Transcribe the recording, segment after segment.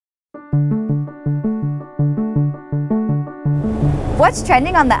What's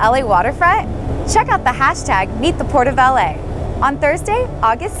trending on the LA waterfront? Check out the hashtag Meet the Port of LA. On Thursday,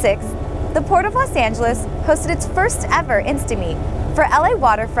 August 6th, the Port of Los Angeles hosted its first ever Instameet for LA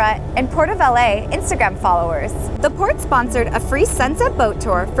waterfront and Port of LA Instagram followers. The port sponsored a free sunset boat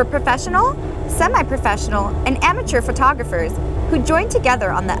tour for professional, semi-professional, and amateur photographers who joined together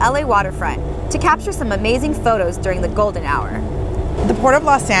on the LA waterfront to capture some amazing photos during the golden hour. The Port of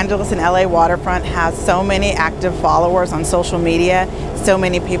Los Angeles and LA waterfront has so many active followers on social media, so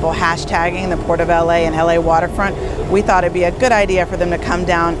many people hashtagging the Port of LA and LA waterfront. We thought it'd be a good idea for them to come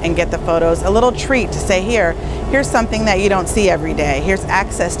down and get the photos. A little treat to say, here's something that you don't see every day. Here's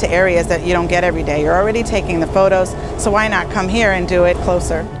access to areas that you don't get every day. You're already taking the photos, so why not come here and do it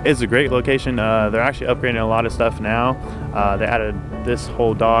closer? It's a great location. They're actually upgrading a lot of stuff now. They added this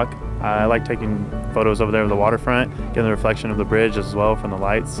whole dock. I like taking photos over there of the waterfront, getting the reflection of the bridge as well from the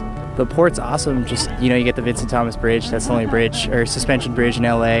lights. The port's awesome. Just, you get the Vincent Thomas Bridge. That's the only bridge or suspension bridge in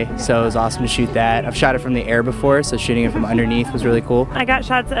LA, so it was awesome to shoot that. I've shot it from the air before, so shooting it from underneath was really cool. I got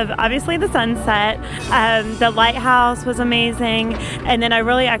shots of obviously the sunset. The lighthouse was amazing, and then I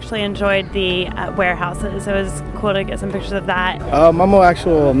really actually enjoyed the warehouses. It was cool to get some pictures of that. I'm an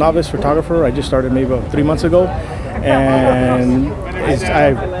actual novice photographer. I just started maybe about 3 months ago, and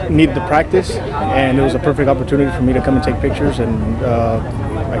I needed the practice, and it was a perfect opportunity for me to come and take pictures and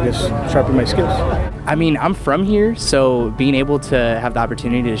I guess sharpen my skills. I mean, I'm from here, so being able to have the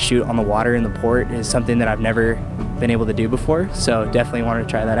opportunity to shoot on the water in the port is something that I've never been able to do before, so definitely wanted to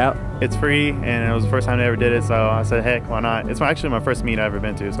try that out. It's free, and it was the first time I ever did it, so I said, heck, why not? It's actually my first meet I've ever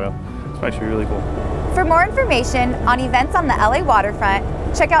been to, so it's actually really cool. For more information on events on the LA waterfront,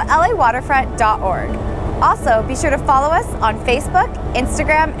 check out lawaterfront.org. Also, be sure to follow us on Facebook,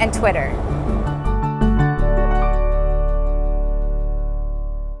 Instagram, and Twitter.